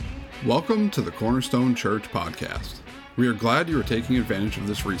Welcome to the Cornerstone Church podcast. We are glad you are taking advantage of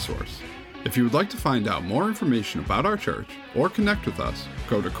this resource. If you would like to find out more information about our church or connect with us,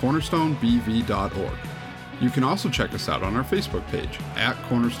 go to cornerstonebv.org. You can also check us out on our Facebook page at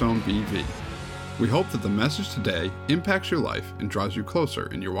CornerstoneBV. We hope that the message today impacts your life and draws you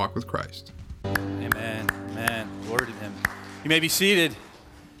closer in your walk with Christ. Amen. Amen. Glory to Him. You may be seated.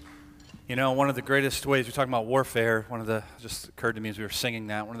 You know, one of the greatest ways, we're talking about warfare, just occurred to me as we were singing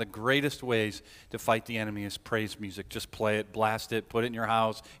that, one of the greatest ways to fight the enemy is praise music. Just play it, blast it, put it in your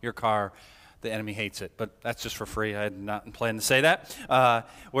house, your car. The enemy hates it, but that's just for free. I had not planned to say that.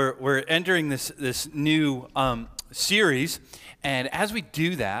 We're entering this new series, and as we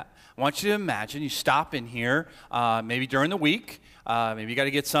do that, I want you to imagine you stop in here maybe during the week. Maybe you got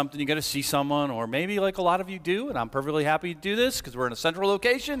to get something, you got to see someone, or maybe like a lot of you do, and I'm perfectly happy to do this because we're in a central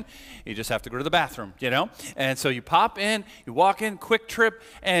location. You just have to go to the bathroom, you know? And so you pop in, you walk in, quick trip,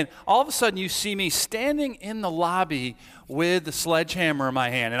 and all of a sudden you see me standing in the lobby with the sledgehammer in my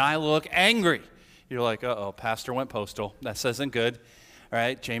hand, and I look angry. You're like, uh-oh, pastor went postal. That isn't good. All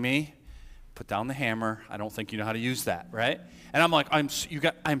right, Jamie, put down the hammer. I don't think you know how to use that, right? And I'm like, I'm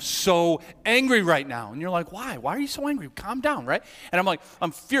so angry right now. And you're like, why? Why are you so angry? Calm down, right? And I'm like,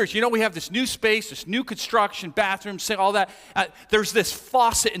 I'm furious. You know, we have this new space, this new construction, bathroom, sink, all that. There's this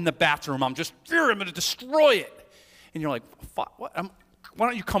faucet in the bathroom. I'm just furious. I'm going to destroy it. And you're like, what? Why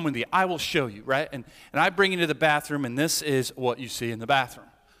don't you come with me? I will show you, right? And I bring you to the bathroom, and this is what you see in the bathroom.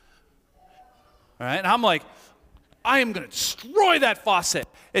 All right? And I'm like, I am going to destroy that faucet.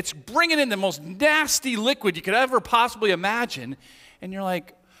 It's bringing in the most nasty liquid you could ever possibly imagine. And you're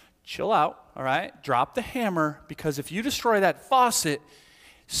like, chill out, all right? Drop the hammer, because if you destroy that faucet,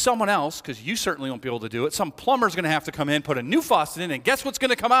 someone else, because you certainly won't be able to do it, some plumber's going to have to come in, put a new faucet in, and guess what's going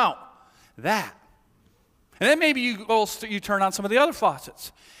to come out? That. And then maybe you turn on some of the other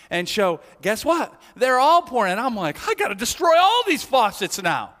faucets and show, guess what? They're all pouring. And I'm like, I got to destroy all these faucets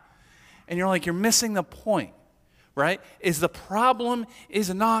now. And you're like, you're missing the point. Right? Is the problem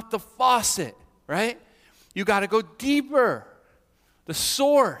is not the faucet, right? You got to go deeper. The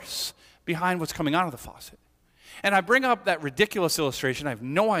source behind what's coming out of the faucet. And I bring up that ridiculous illustration. I have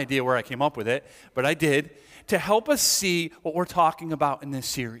no idea where I came up with it, but I did, to help us see what we're talking about in this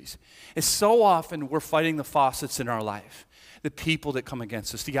series. Is so often we're fighting the faucets in our life. The people that come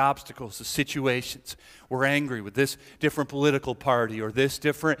against us, the obstacles, the situations. We're angry with this different political party or this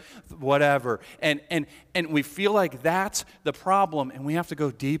different whatever. And we feel like that's the problem, and we have to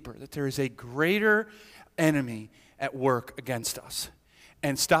go deeper, that there is a greater enemy at work against us.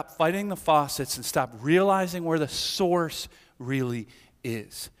 And stop fighting the faucets and stop realizing where the source really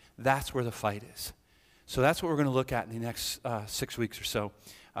is. That's where the fight is. So that's what we're going to look at in the next 6 weeks or so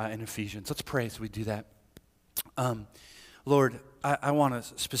in Ephesians. Let's pray as we do that. Lord, I want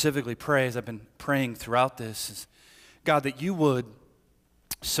to specifically pray, as I've been praying throughout this, is, God, that you would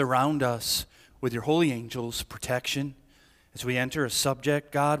surround us with your holy angels' protection. As we enter a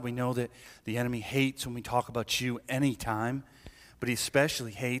subject, God, we know that the enemy hates when we talk about you anytime, but he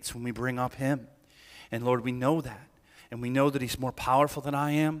especially hates when we bring up him. And Lord, we know that. And we know that he's more powerful than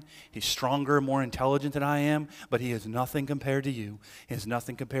I am. He's stronger, more intelligent than I am. But he is nothing compared to you. He is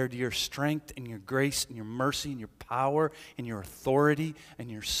nothing compared to your strength and your grace and your mercy and your power and your authority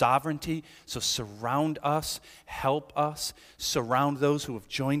and your sovereignty. So surround us. Help us. Surround those who have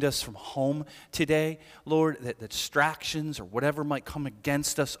joined us from home today. Lord, that distractions or whatever might come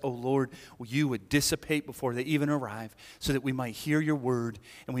against us, oh Lord, you would dissipate before they even arrive, so that we might hear your word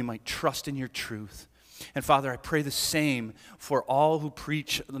and we might trust in your truth. And Father, I pray the same for all who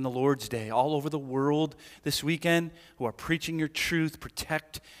preach on the Lord's Day, all over the world this weekend, who are preaching your truth.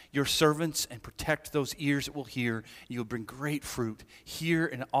 Protect your servants and protect those ears that will hear. You will bring great fruit here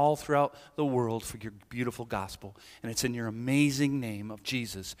and all throughout the world for your beautiful gospel. And it's in your amazing name of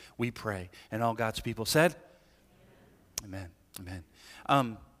Jesus we pray. And all God's people said, amen, amen.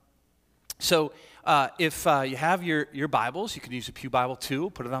 So if you have your Bibles, you can use a Pew Bible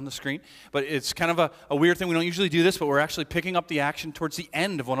too, put it on the screen. But it's kind of a weird thing. We don't usually do this, but we're actually picking up the action towards the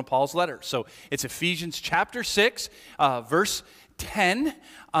end of one of Paul's letters. So it's Ephesians chapter 6, verse 10.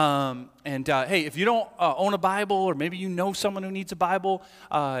 Hey, if you don't own a Bible, or maybe you know someone who needs a Bible,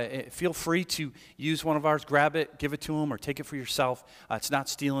 feel free to use one of ours, grab it, give it to them, or take it for yourself. It's not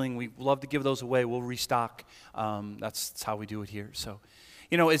stealing. We love to give those away. We'll restock. That's how we do it here. So,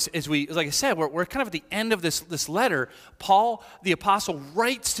 you know, as we, like I said, we're kind of at the end of this letter. Paul, the apostle,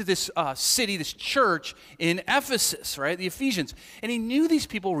 writes to this city, this church in Ephesus, right, the Ephesians. And he knew these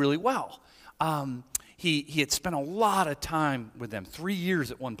people really well. he had spent a lot of time with them, 3 years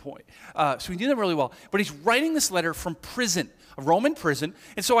at one point. So he knew them really well. But he's writing this letter from prison, a Roman prison.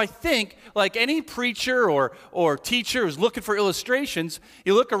 And so I think, like any preacher or teacher who's looking for illustrations,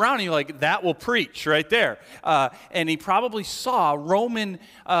 you look around and you're like, that will preach right there. And he probably saw Roman,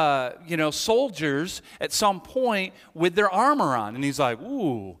 soldiers at some point with their armor on. And he's like,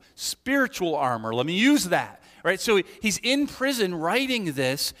 ooh, spiritual armor. Let me use that. Right? So he's in prison writing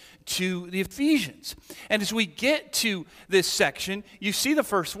this to the Ephesians. And as we get to this section, you see the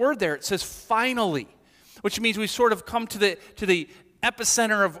first word there. It says, finally, which means we sort of come to the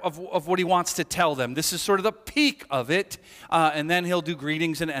epicenter of what he wants to tell them. This is sort of the peak of it, and then he'll do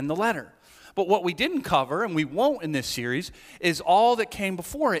greetings and end the letter. But what we didn't cover, and we won't in this series, is all that came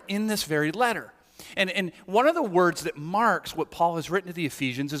before it in this very letter. And one of the words that marks what Paul has written to the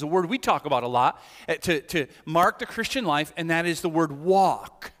Ephesians is a word we talk about a lot to mark the Christian life, and that is the word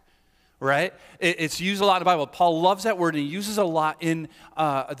walk. Right? It's used a lot in the Bible. Paul loves that word, and he uses it a lot in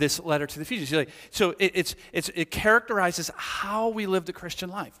this letter to the Ephesians. So it characterizes how we live the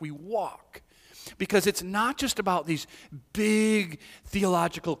Christian life. We walk. Because it's not just about these big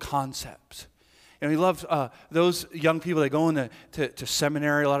theological concepts. He loves those young people that go into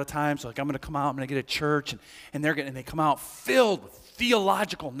seminary a lot of times. Like, I'm going to come out, I'm going to get a church, and they come out filled with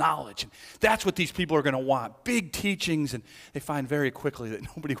theological knowledge. And that's what these people are going to want. Big teachings, and they find very quickly that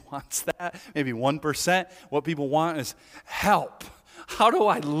nobody wants that. Maybe 1%. What people want is help. How do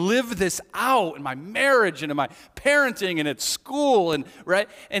I live this out in my marriage and in my parenting and at school? And right?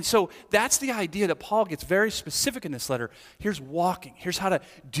 And so that's the idea that Paul gets very specific in this letter. Here's walking. Here's how to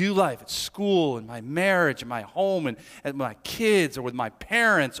do life at school and my marriage and my home and my kids or with my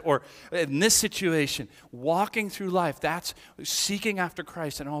parents or in this situation. Walking through life, that's seeking after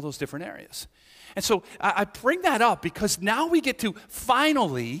Christ in all those different areas. And so I bring that up because now we get to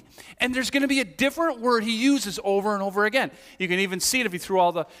finally, and there's going to be a different word he uses over and over again. You can even see it if you threw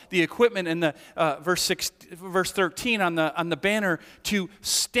all the equipment in the verse 13 on the banner to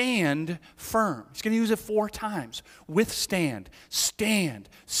stand firm. He's going to use it 4 times. Withstand, stand,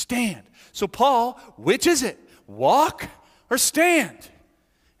 stand. So Paul, which is it? Walk or stand?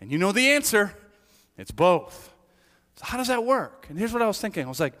 And you know the answer. It's both. So how does that work? And here's what I was thinking. I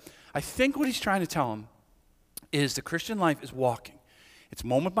was like, I think what he's trying to tell him is the Christian life is walking. It's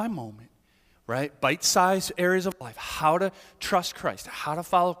moment by moment, right? Bite-sized areas of life, how to trust Christ, how to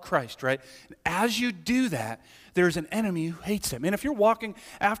follow Christ, right? And as you do that, there's an enemy who hates him. And if you're walking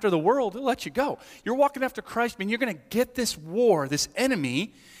after the world, it'll let you go. You're walking after Christ, you're going to get this war, this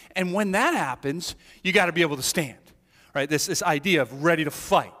enemy, and when that happens, you got to be able to stand. Right, this idea of ready to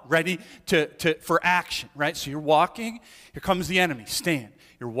fight, ready for action, right? So you're walking, here comes the enemy, stand.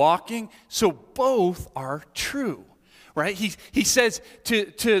 You're walking, so both are true, right? He says to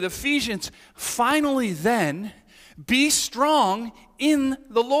the Ephesians, finally then, be strong in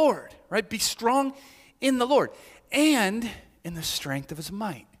the Lord, right? Be strong in the Lord and in the strength of his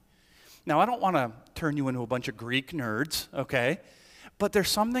might. Now, I don't want to turn you into a bunch of Greek nerds, okay? But there's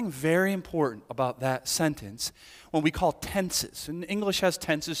something very important about that sentence when we call tenses. And English has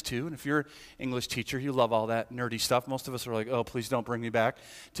tenses too, and if you're an English teacher, you love all that nerdy stuff. Most of us are like, oh, please don't bring me back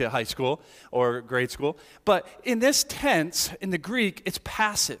to high school or grade school. But in this tense, in the Greek, it's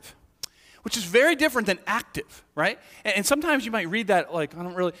passive, which is very different than active, right? And sometimes you might read that like, I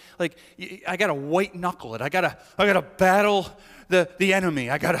don't really, like, I got to white knuckle it. I got to battle the enemy.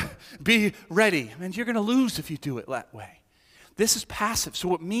 I got to be ready. And you're going to lose if you do it that way. This is passive. So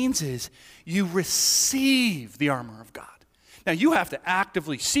what it means is you receive the armor of God. Now, you have to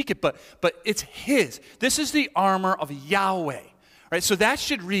actively seek it, but it's his. This is the armor of Yahweh. Right? So that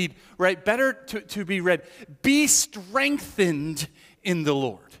should read, right, better to be read, be strengthened in the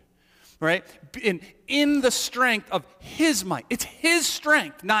Lord. Right? In the strength of his might. It's his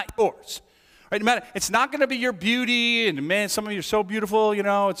strength, not yours. Right? It's not going to be your beauty, and man, some of you are so beautiful,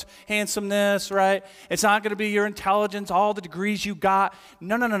 it's handsomeness, right? It's not going to be your intelligence, all the degrees you got.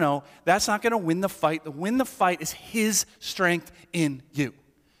 No. That's not going to win the fight. The win the fight is his strength in you.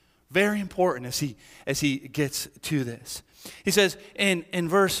 Very important as he gets to this. He says in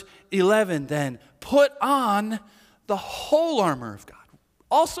verse 11, then, put on the whole armor of God.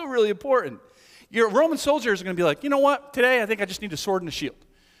 Also really important. Your Roman soldiers are going to be like, you know what? Today I think I just need a sword and a shield.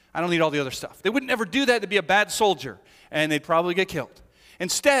 I don't need all the other stuff. They wouldn't ever do that. They'd be a bad soldier, and they'd probably get killed.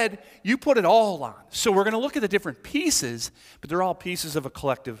 Instead, you put it all on. So we're going to look at the different pieces, but they're all pieces of a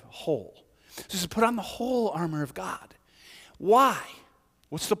collective whole. So this is put on the whole armor of God. Why?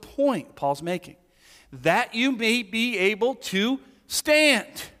 What's the point Paul's making? That you may be able to stand.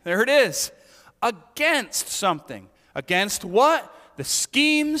 There it is. Against something. Against what? The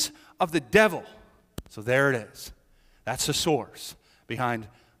schemes of the devil. So there it is. That's the source behind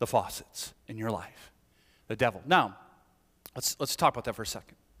the faucets in your life, the devil. Now, let's talk about that for a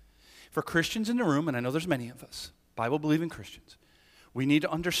second. For Christians in the room, and I know there's many of us, Bible-believing Christians, we need to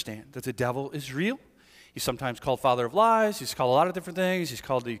understand that the devil is real. He's sometimes called father of lies. He's called a lot of different things. He's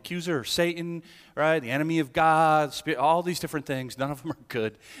called the accuser or Satan, right? The enemy of God, all these different things. None of them are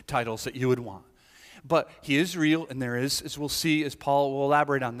good titles that you would want. But he is real, and there is, as we'll see, as Paul will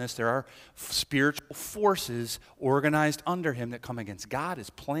elaborate on this, there are spiritual forces organized under him that come against God, his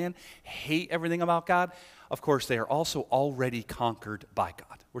plan, hate everything about God. Of course, they are also already conquered by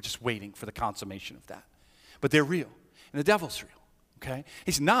God. We're just waiting for the consummation of that. But they're real, and the devil's real. Okay?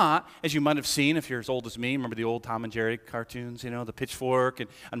 He's not, as you might have seen if you're as old as me, remember the old Tom and Jerry cartoons, the pitchfork and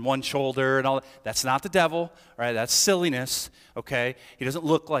on one shoulder and all that. That's not the devil, right? That's silliness, okay? He doesn't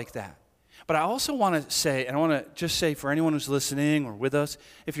look like that. But I also want to say, and I want to just say for anyone who's listening or with us,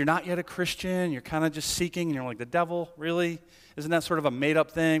 if you're not yet a Christian, you're kind of just seeking, and you're like, the devil, really? Isn't that sort of a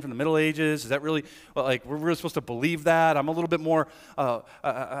made-up thing from the Middle Ages? Is that really, we're really supposed to believe that? I'm a little bit more,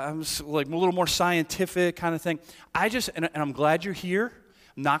 I'm like a little more scientific kind of thing. And I'm glad you're here.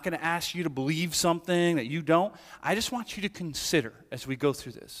 I'm not going to ask you to believe something that you don't. I just want you to consider, as we go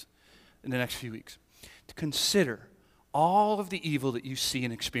through this in the next few weeks, to consider all of the evil that you see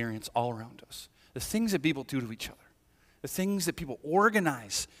and experience all around us, the things that people do to each other, the things that people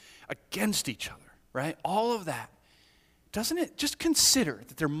organize against each other, right? All of that. Doesn't it just consider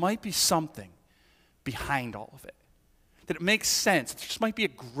that there might be something behind all of it? That it makes sense. There just might be a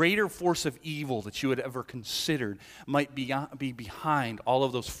greater force of evil that you had ever considered might be behind all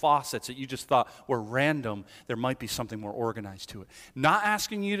of those faucets that you just thought were random. There might be something more organized to it. Not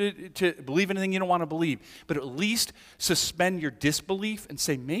asking you to believe anything you don't want to believe, but at least suspend your disbelief and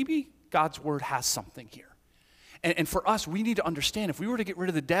say, maybe God's word has something here. And for us, we need to understand, if we were to get rid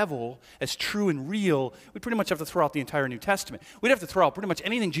of the devil as true and real, we'd pretty much have to throw out the entire New Testament. We'd have to throw out pretty much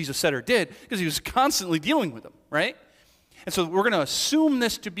anything Jesus said or did, because he was constantly dealing with them, right? And so we're going to assume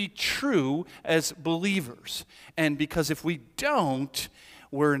this to be true as believers. And because if we don't,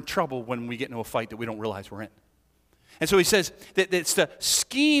 we're in trouble when we get into a fight that we don't realize we're in. And so he says that it's the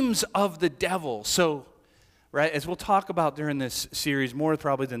schemes of the devil. So, right, as we'll talk about during this series, more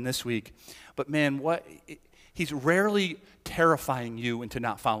probably than this week, but man, he's rarely terrifying you into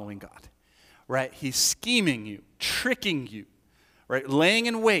not following God, right? He's scheming you, tricking you, right? Laying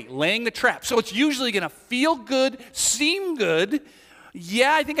in wait, laying the trap. So it's usually going to feel good, seem good.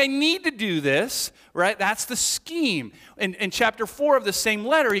 Yeah, I think I need to do this, right? That's the scheme. In chapter 4 of the same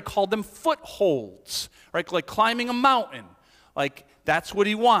letter, he called them footholds, right? Like climbing a mountain. Like that's what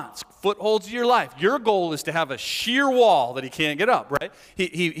he wants, footholds of your life. Your goal is to have a sheer wall that he can't get up, right?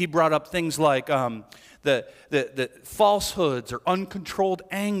 He brought up things like the falsehoods or uncontrolled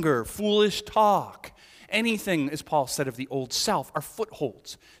anger, foolish talk. Anything, as Paul said, of the old self are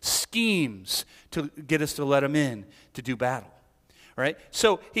footholds, schemes to get us to let him in to do battle, right?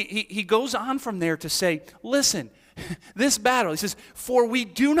 So he goes on from there to say, listen, this battle, he says, for we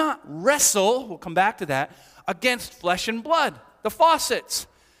do not wrestle, we'll come back to that, against flesh and blood, the faucets.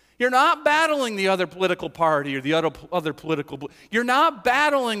 You're not battling the other political party or the other political. You're not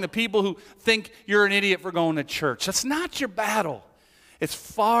battling the people who think you're an idiot for going to church. That's not your battle. It's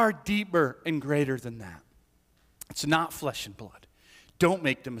far deeper and greater than that. It's not flesh and blood. Don't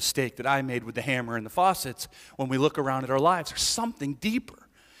make the mistake that I made with the hammer and the faucets when we look around at our lives. There's something deeper.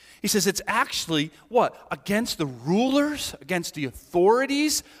 He says it's actually what? Against the rulers, against the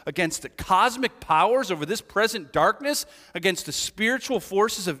authorities, against the cosmic powers over this present darkness, against the spiritual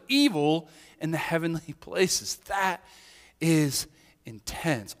forces of evil in the heavenly places. That is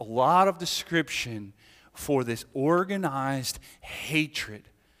intense. A lot of description for this organized hatred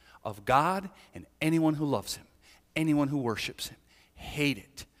of God and anyone who loves him, anyone who worships him. Hate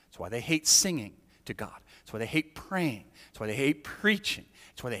it. That's why they hate singing to God. That's why they hate praying. That's why they hate preaching.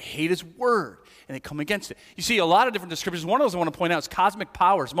 That's why they hate his word, and they come against it. You see a lot of different descriptions. One of those I want to point out is cosmic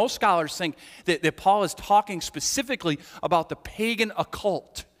powers. Most scholars think that Paul is talking specifically about the pagan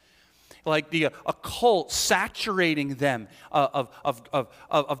occult, like the occult saturating them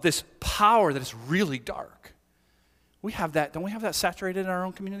of this power that is really dark. We have that. Don't we have that saturated in our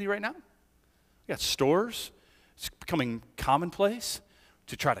own community right now? We got stores. It's becoming commonplace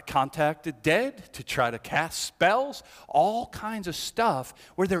to try to contact the dead, to try to cast spells, all kinds of stuff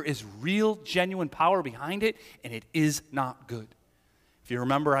where there is real, genuine power behind it, and it is not good. If you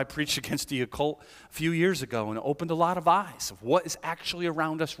remember, I preached against the occult a few years ago and opened a lot of eyes of what is actually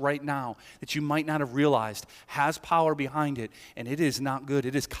around us right now that you might not have realized has power behind it, and it is not good.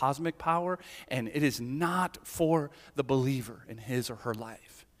 It is cosmic power, and it is not for the believer in his or her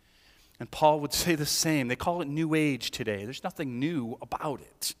life. And Paul would say the same. They call it New Age today. There's nothing new about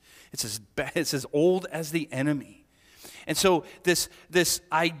it. It's as old as the enemy. And so this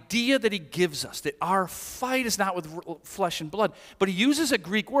idea that he gives us, that our fight is not with flesh and blood, but he uses a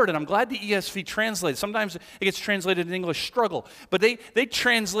Greek word, and I'm glad the ESV translated. Sometimes it gets translated in English, struggle. But they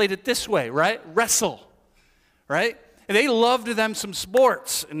translate it this way, right? Wrestle, right? And they loved them some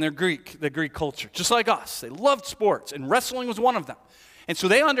sports in the Greek culture, just like us. They loved sports, and wrestling was one of them. And so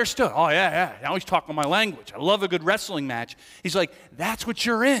they understood, oh, yeah, now he's talking my language. I love a good wrestling match. He's like, that's what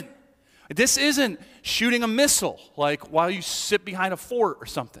you're in. This isn't shooting a missile, like while you sit behind a fort or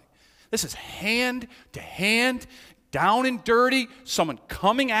something. This is hand to hand, down and dirty, someone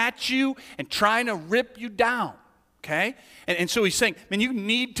coming at you and trying to rip you down, okay? And so he's saying, man, you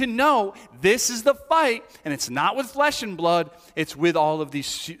need to know this is the fight, and it's not with flesh and blood, it's with all of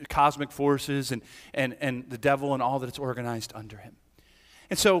these cosmic forces and the devil and all that it's organized under him.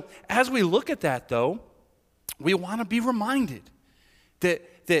 And so as we look at that, though, we want to be reminded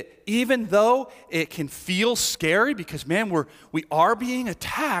that even though it can feel scary because, man, we are being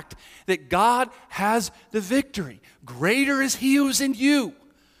attacked, that God has the victory. Greater is he who's in you.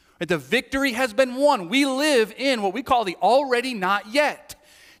 The victory has been won. We live in what we call the already not yet.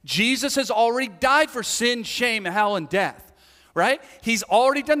 Jesus has already died for sin, shame, hell, and death, right? He's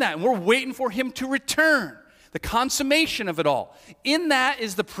already done that, and we're waiting for him to return. The consummation of it all. In that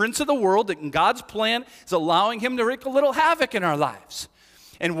is the prince of the world that in God's plan is allowing him to wreak a little havoc in our lives.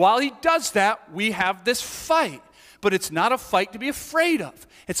 And while he does that, we have this fight. But it's not a fight to be afraid of.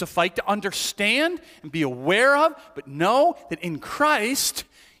 It's a fight to understand and be aware of, but know that in Christ,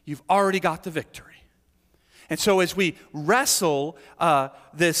 you've already got the victory. And so as we wrestle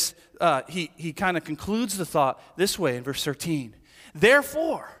he kind of concludes the thought this way in verse 13.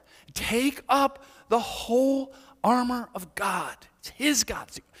 Therefore, take up the whole armor of God. It's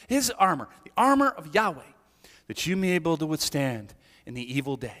his armor, the armor of Yahweh, that you may be able to withstand in the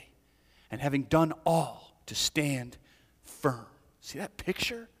evil day, and having done all, to stand firm. See that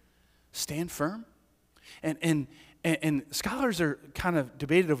picture? Stand firm? And scholars are kind of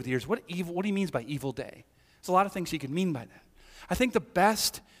debated over the years, what do he means by evil day? There's a lot of things he could mean by that. I think the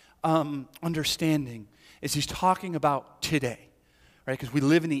best understanding is he's talking about today. Right, because we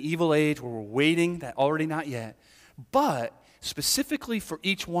live in the evil age where we're waiting, that already not yet. But specifically for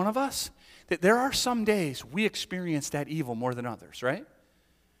each one of us, that there are some days we experience that evil more than others, right?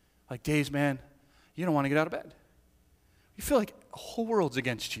 Like days, man, you don't want to get out of bed. You feel like the whole world's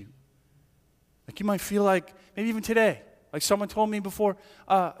against you. Like you might feel like, maybe even today, like someone told me before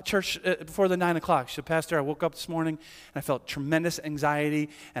church, before the 9 o'clock, she said, Pastor, I woke up this morning and I felt tremendous anxiety,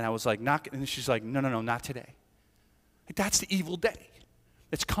 and I was like, and she's like, no, not today. Like that's the evil day.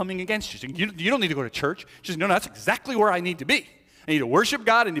 It's coming against you. You don't need to go to church. She says, no, that's exactly where I need to be. I need to worship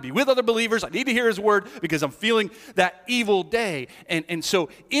God. I need to be with other believers. I need to hear his word because I'm feeling that evil day. And so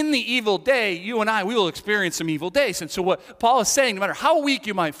in the evil day, you and I, we will experience some evil days. And so what Paul is saying, no matter how weak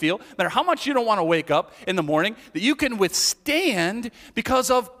you might feel, no matter how much you don't want to wake up in the morning, that you can withstand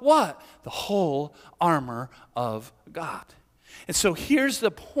because of what? The whole armor of God. And so here's the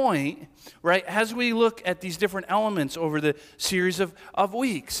point, right, as we look at these different elements over the series of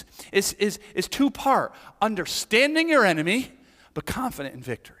weeks, is two-part. Understanding your enemy, but confident in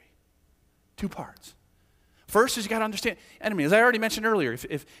victory. 2 parts. First is you got to understand enemy. As I already mentioned earlier,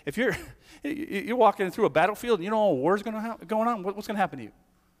 if you're walking through a battlefield and you know a war's going on, what's going to happen to you?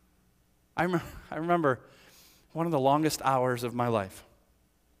 I remember one of the longest hours of my life.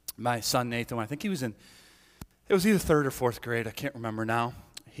 My son Nathan, I think it was either 3rd or 4th grade, I can't remember now.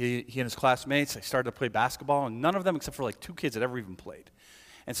 He and his classmates, they started to play basketball, and none of them except for like 2 kids had ever even played.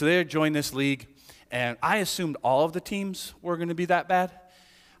 And so they had joined this league, and I assumed all of the teams were going to be that bad.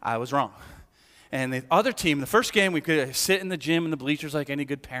 I was wrong. And the other team, the first game, we could sit in the gym in the bleachers like any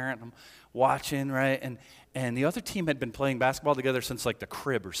good parent. I'm watching, right? And the other team had been playing basketball together since like the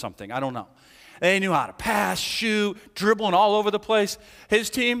crib or something. I don't know. They knew how to pass, shoot, dribbling all over the place.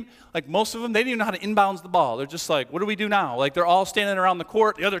 His team, like most of them, they didn't even know how to inbounds the ball. They're just like, what do we do now? Like they're all standing around the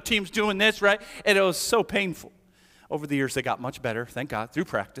court. The other team's doing this, right? And it was so painful. Over the years, they got much better, thank God, through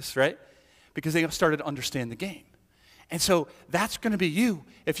practice, right? Because they started to understand the game. And so that's going to be you.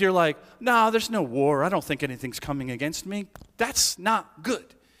 If you're like, no, there's no war. I don't think anything's coming against me. That's not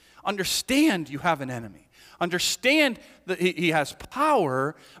good. Understand you have an enemy. Understand that he has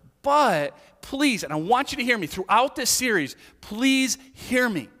power, but please, and I want you to hear me throughout this series, please hear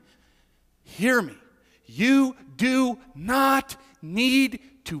me. Hear me. You do not need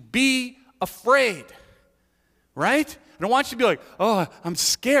to be afraid, right? I don't want you to be like, oh, I'm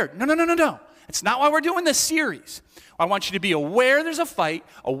scared. No. That's not why we're doing this series. I want you to be aware there's a fight,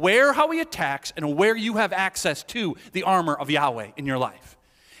 aware how he attacks, and aware you have access to the armor of Yahweh in your life.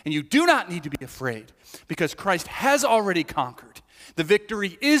 And you do not need to be afraid because Christ has already conquered. The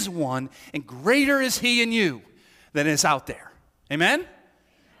victory is won, and greater is he in you than is out there. Amen?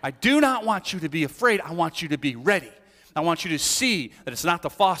 I do not want you to be afraid. I want you to be ready. I want you to see that it's not the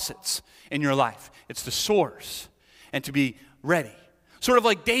faucets in your life. It's the source. And to be ready. Sort of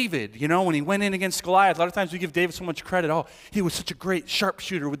like David, when he went in against Goliath. A lot of times we give David so much credit. Oh, he was such a great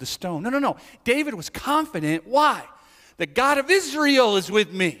sharpshooter with the stone. No. David was confident. Why? The God of Israel is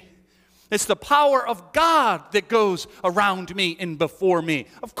with me. It's the power of God that goes around me and before me.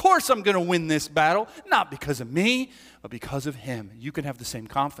 Of course I'm going to win this battle. Not because of me, but because of him. You can have the same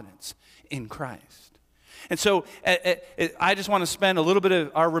confidence in Christ. And so I just want to spend a little bit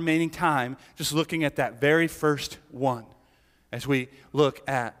of our remaining time just looking at that very first one as we look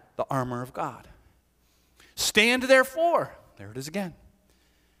at the armor of God. Stand therefore, there it is again,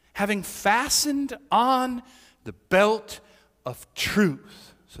 having fastened on the belt of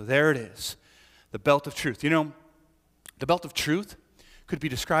truth. So there it is, the belt of truth. The belt of truth could be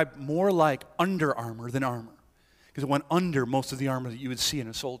described more like under armor than armor because it went under most of the armor that you would see in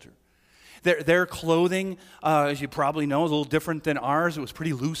a soldier. Their clothing, as you probably know, is a little different than ours. It was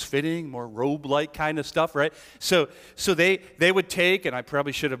pretty loose-fitting, more robe-like kind of stuff, right? So they would take, and I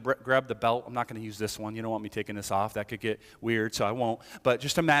probably should have grabbed the belt. I'm not going to use this one. You don't want me taking this off. That could get weird, so I won't. But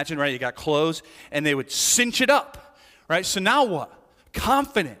just imagine, right, you got clothes, and they would cinch it up, right? So now what?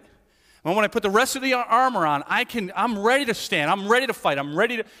 Confident. And when I put the rest of the armor on, I'm ready to stand. I'm ready to fight. I'm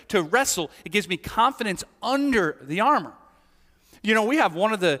ready to wrestle. It gives me confidence under the armor. We have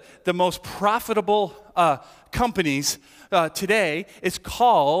one of the most profitable companies today. It's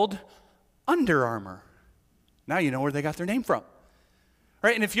called Under Armour. Now you know where they got their name from.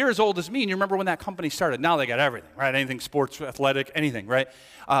 Right? And if you're as old as me and you remember when that company started, now they got everything, right? Anything sports, athletic, anything, right?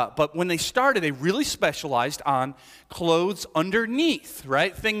 But when they started, they really specialized on clothes underneath,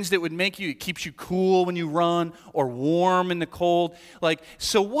 right? Things that would it keeps you cool when you run or warm in the cold.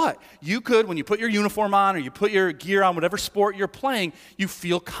 So what? You could, when you put your uniform on or you put your gear on, whatever sport you're playing, you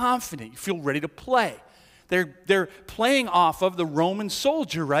feel confident. You feel ready to play. They're playing off of the Roman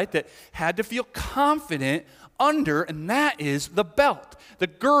soldier, right, that had to feel confident under, and that is the belt, the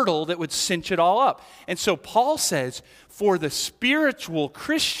girdle that would cinch it all up. And so Paul says, for the spiritual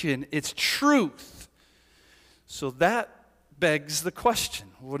Christian, it's truth. So that begs the question,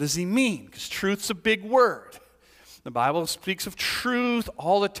 what does he mean? Because truth's a big word. The Bible speaks of truth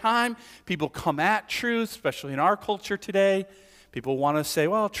all the time. People come at truth, especially in our culture today. People want to say,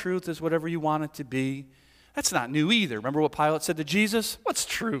 well, truth is whatever you want it to be. That's not new either. Remember what Pilate said to Jesus? What's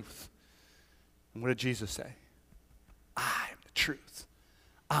truth? And what did Jesus say? I am the truth.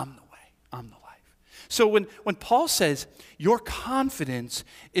 I'm the way. I'm the life. So when Paul says your confidence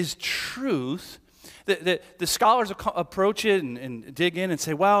is truth, the scholars approach it and dig in and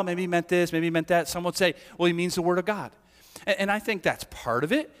say, well, maybe he meant this, maybe he meant that. Some would say, well, he means the Word of God. And I think that's part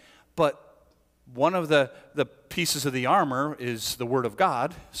of it, but one of the pieces of the armor is the Word of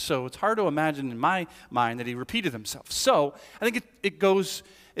God, so it's hard to imagine in my mind that he repeated himself. So I think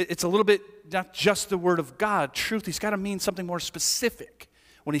it's a little bit not just the Word of God, truth. He's got to mean something more specific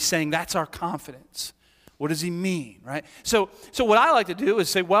when he's saying that's our confidence. What does he mean, right? So what I like to do is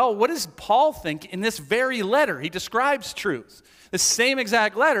say, well, what does Paul think in this very letter? He describes truth. The same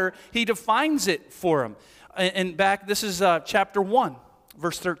exact letter, he defines it for him. And this is chapter 1,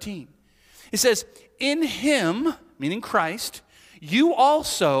 verse 13. It says, in him, meaning Christ, you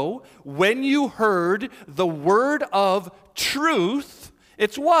also, when you heard the word of truth,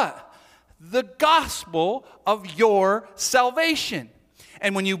 it's what? The gospel of your salvation.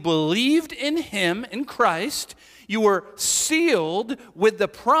 And when you believed in him, in Christ, you were sealed with the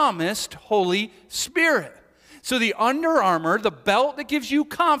promised Holy Spirit. So the under armor, the belt that gives you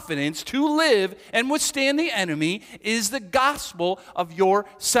confidence to live and withstand the enemy, is the gospel of your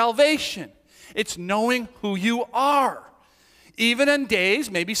salvation. It's knowing who you are. Even in days,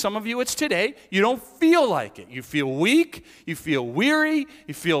 maybe some of you it's today, you don't feel like it. You feel weak, you feel weary,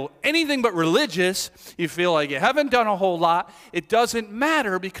 you feel anything but religious, you feel like you haven't done a whole lot. It doesn't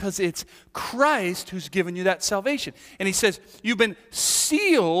matter because it's Christ who's given you that salvation. And he says, you've been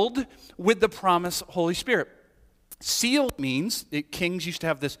sealed with the promised Holy Spirit. Sealed means, kings used to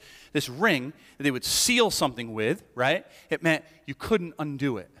have this ring that they would seal something with, right? It meant you couldn't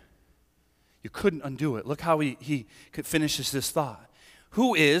undo it. You couldn't undo it. Look how he finishes this thought.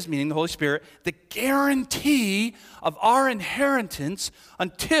 who is, meaning the Holy Spirit, the guarantee of our inheritance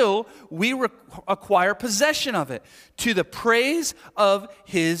until we acquire possession of it, to the praise of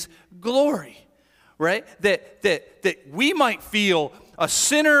his glory, right? That we might feel a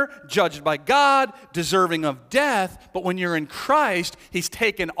sinner judged by God, deserving of death, but when you're in Christ, he's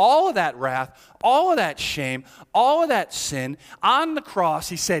taken all of that wrath, all of that shame, all of that sin on the cross.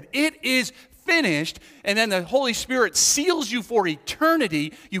 He said, it is finished, and then the Holy Spirit seals you for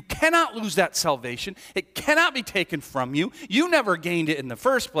eternity. You cannot lose that salvation. It cannot be taken from you. You never gained it in the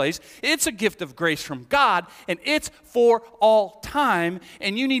first place. It's a gift of grace from God, and it's for all time,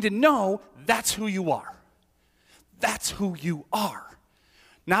 and you need to know that's who you are. That's who you are.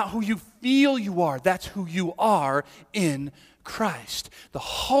 Not who you feel you are. That's who you are in Christ. The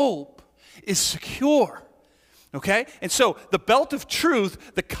hope is secure. Okay? And so the belt of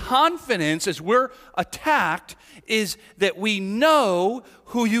truth, the confidence as we're attacked, is that we know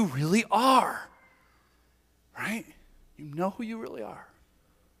who you really are. Right? You know who you really are.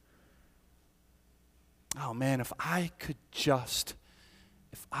 Oh man, if I could just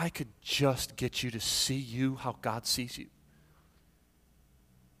get you to see you how God sees you.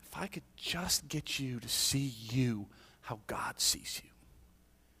 If I could just get you to see you how God sees you.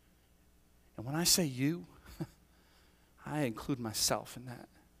 And when I say you, I include myself in that.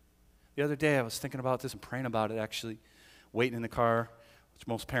 The other day I was thinking about this and praying about it actually, waiting in the car, which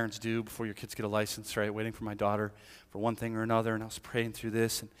most parents do before your kids get a license, right? Waiting for my daughter for one thing or another, and I was praying through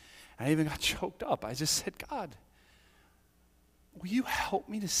this, and I even got choked up. I just said, God, will you help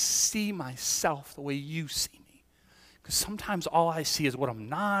me to see myself the way you see me? Because sometimes all I see is what I'm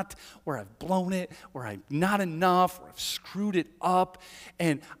not, where I've blown it, where I'm not enough, where I've screwed it up.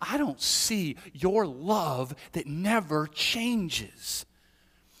 And I don't see your love that never changes.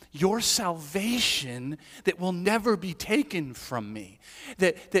 Your salvation that will never be taken from me.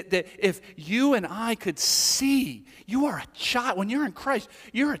 That if you and I could see, you are a child. When you're in Christ,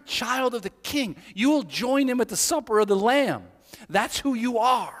 you're a child of the King. You will join him at the supper of the Lamb. That's who you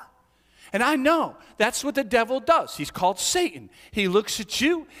are. And I know that's what the devil does. He's called Satan. He looks at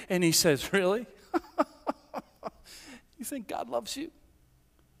you and he says, really? You think God loves you?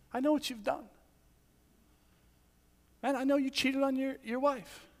 I know what you've done. Man, I know you cheated on your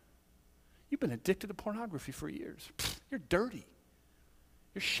wife. You've been addicted to pornography for years. You're dirty.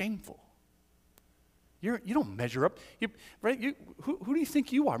 You're shameful. You don't measure up. Right? Who do you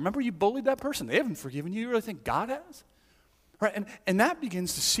think you are? Remember you bullied that person. They haven't forgiven you. You really think God has? Right, and that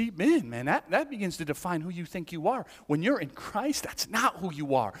begins to seep in, man. That begins to define who you think you are. When you're in Christ, that's not who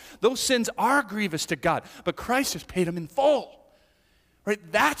you are. Those sins are grievous to God, but Christ has paid them in full. Right?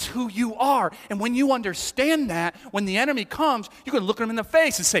 That's who you are. And when you understand that, when the enemy comes, you can look at him in the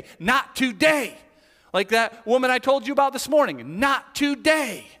face and say, not today. Like that woman I told you about this morning, not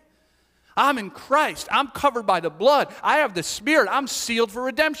today. I'm in Christ. I'm covered by the blood. I have the Spirit. I'm sealed for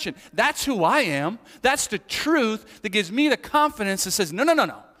redemption. That's who I am. That's the truth that gives me the confidence that says, no.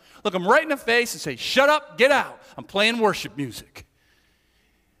 Look him right in the face and say, shut up, get out. I'm playing worship music.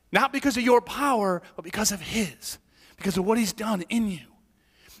 Not because of your power, but because of his. Because of what he's done in you.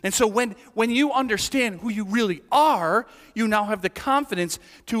 And so when you understand who you really are, you now have the confidence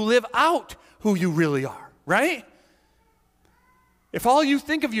to live out who you really are, right? If all you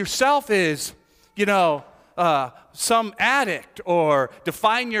think of yourself is, some addict, or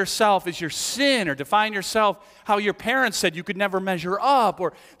define yourself as your sin, or define yourself how your parents said you could never measure up,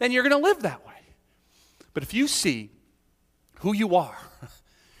 then you're going to live that way. But if you see who you are,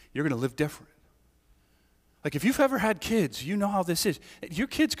 you're going to live different. Like if you've ever had kids, you know how this is. Your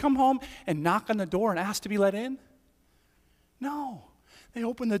kids come home and knock on the door and ask to be let in? No. They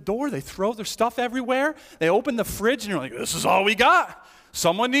open the door, they throw their stuff everywhere, they open the fridge, and you're like, this is all we got.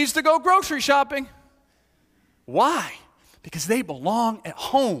 Someone needs to go grocery shopping. Why? Because they belong at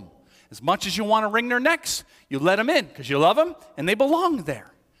home. As much as you want to wring their necks, you let them in because you love them, and they belong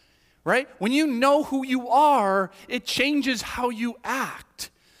there. Right? When you know who you are, it changes how you act.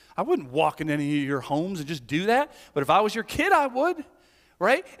 I wouldn't walk in any of your homes and just do that, but if I was your kid, I would.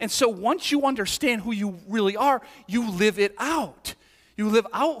 Right? And so once you understand who you really are, you live it out. You live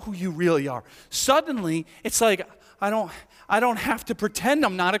out who you really are. Suddenly, it's like, I don't have to pretend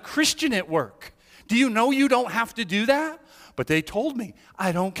I'm not a Christian at work. Do you know you don't have to do that? But they told me,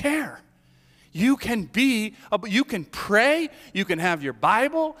 I don't care. You can pray, you can have your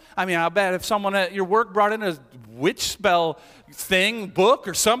Bible. I mean, I bet if someone at your work brought in a witch spell book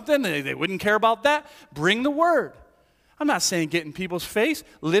or something, they wouldn't care about that. Bring the word. I'm not saying get in people's face.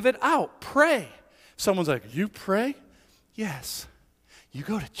 Live it out. Pray. Someone's like, you pray? Yes. You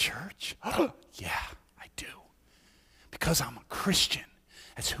go to church? Yeah, I do. Because I'm a Christian.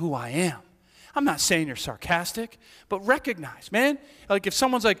 That's who I am. I'm not saying you're sarcastic, but recognize, man, like if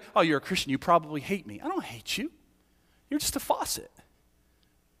someone's like, oh, you're a Christian, you probably hate me. I don't hate you. You're just a faucet. All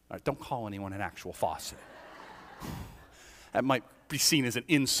right, don't call anyone an actual faucet. That might be seen as an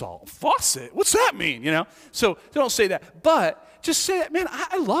insult. Faucet? What's that mean, you know? So don't say that. But just say that, man,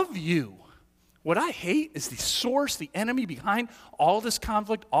 I love you. What I hate is the source, the enemy behind all this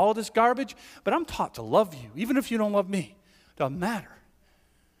conflict, all this garbage. But I'm taught to love you, even if you don't love me. Doesn't matter.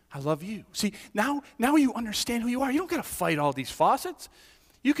 I love you. See, now you understand who you are. You don't got to fight all these faucets.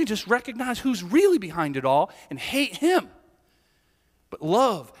 You can just recognize who's really behind it all and hate him. But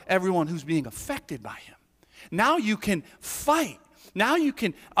love everyone who's being affected by him. Now you can fight. Now you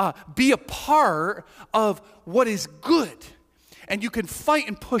can be a part of what is good. And you can fight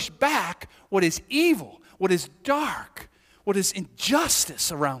and push back what is evil, what is dark, what is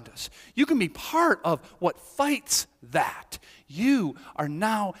injustice around us. You can be part of what fights that. You are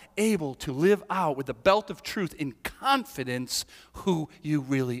now able to live out with the belt of truth in confidence who you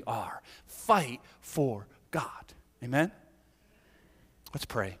really are. Fight for God. Amen? Let's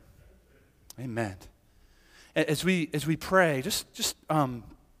pray. Amen. As we pray, just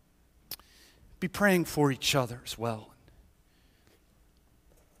be praying for each other as well.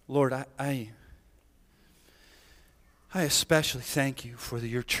 Lord, I especially thank you for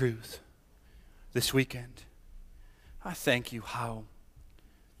your truth this weekend. I thank you how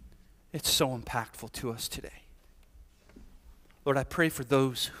it's so impactful to us today. Lord, I pray for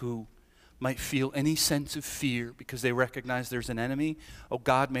those who might feel any sense of fear because they recognize there's an enemy. Oh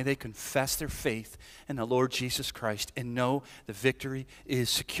God, may they confess their faith in the Lord Jesus Christ and know the victory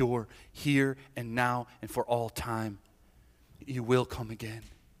is secure here and now and for all time. You will come again.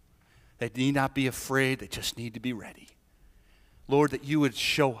 They need not be afraid, they just need to be ready. Lord, that you would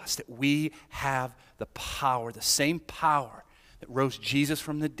show us that we have the power, the same power that rose Jesus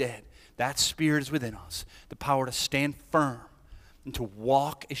from the dead. That Spirit is within us, the power to stand firm and to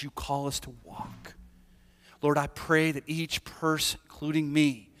walk as you call us to walk. Lord, I pray that each person, including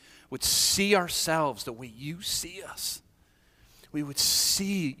me, would see ourselves the way you see us. We would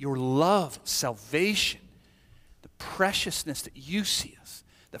see your love, salvation, the preciousness that you see us,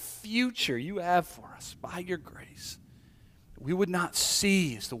 the future you have for us by your grace. We would not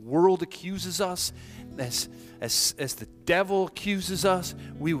see as the world accuses us, as the devil accuses us.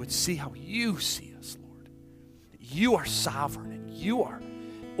 We would see how you see us, Lord. That you are sovereign and you are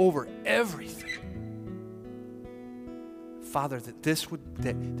over everything. Father,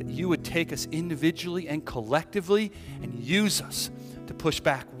 that you would take us individually and collectively and use us to push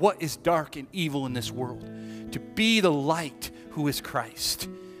back what is dark and evil in this world, to be the light who is Christ.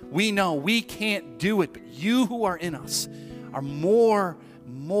 We know we can't do it, but you who are in us are more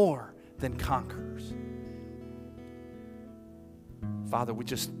than conquerors. Father, we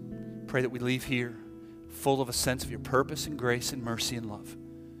just pray that we leave here full of a sense of your purpose and grace and mercy and love.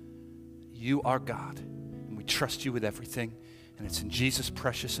 You are God, and we trust you with everything, and it's in Jesus'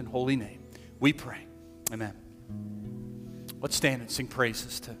 precious and holy name we pray. Amen. Let's stand and sing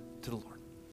praises to the Lord.